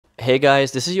Hey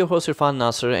guys, this is your host Irfan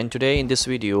Nasser, and today in this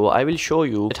video I will show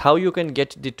you how you can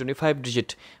get the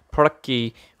 25-digit product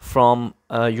key from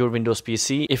your Windows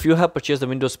PC if you have purchased the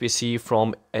Windows PC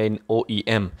from an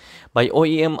OEM. By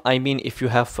OEM I mean if you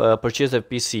have purchased a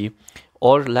PC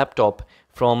or laptop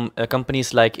from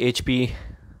companies like HP,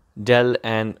 Dell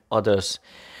and others.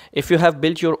 If you have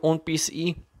built your own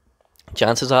PC,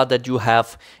 chances are that you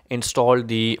have installed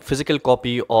the physical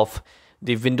copy of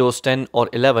the Windows 10 or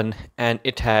 11 and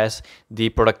it has the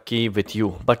product key with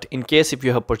you. But in case if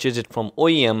you have purchased it from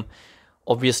OEM,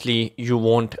 obviously you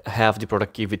won't have the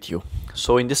product key with you.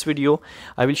 So in this video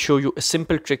I will show you a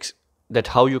simple tricks that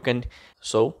how you can.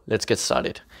 So let's get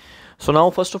started. So now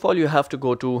first of all you have to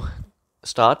go to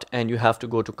start and you have to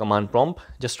go to command prompt.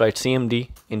 Just write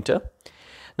cmd enter.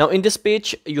 Now in this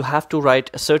page you have to write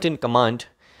a certain command.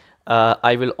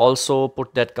 I will also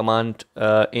put that command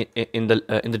in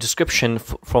the description.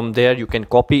 From there you can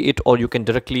copy it or you can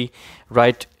directly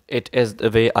write it as the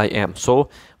way I am. So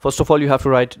first of all you have to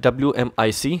write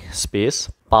wmic space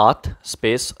path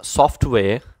space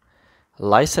software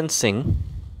licensing.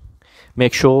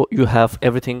 Make sure you have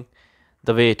everything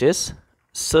the way it is,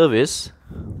 service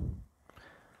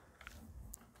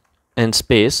and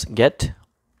space get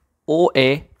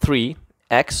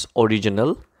OA3X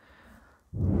original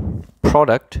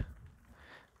product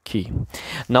key.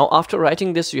 Now after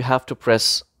writing this you have to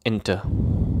press enter.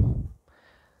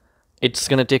 It's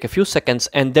gonna take a few seconds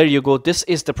and there you go. This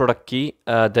is the product key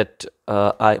that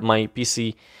my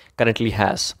PC currently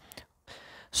has.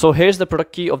 So here's the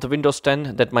product key of the Windows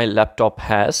 10 that my laptop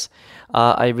has.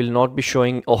 I will not be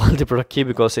showing all the product key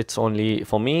because it's only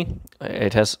for me.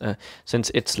 It has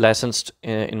since it's licensed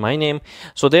in my name.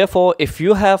 So therefore if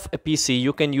you have a PC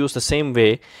you can use the same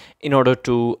way in order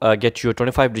to get your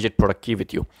 25-digit product key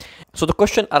with you. So the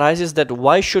question arises that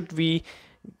why should we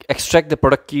extract the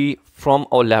product key from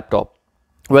our laptop?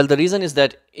 Well, the reason is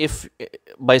that if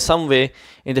by some way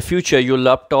in the future your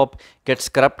laptop gets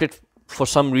corrupted for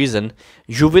some reason,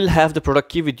 you will have the product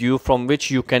key with you from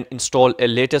which you can install a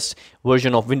latest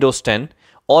version of Windows 10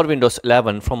 or Windows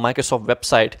 11 from Microsoft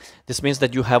website. This means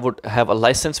that you would have a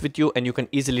license with you and you can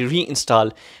easily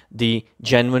reinstall the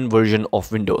genuine version of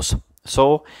Windows.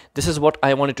 So this is what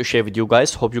I wanted to share with you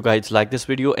guys. Hope you guys like this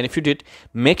video, and if you did,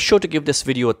 make sure to give this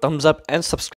video a thumbs up and subscribe.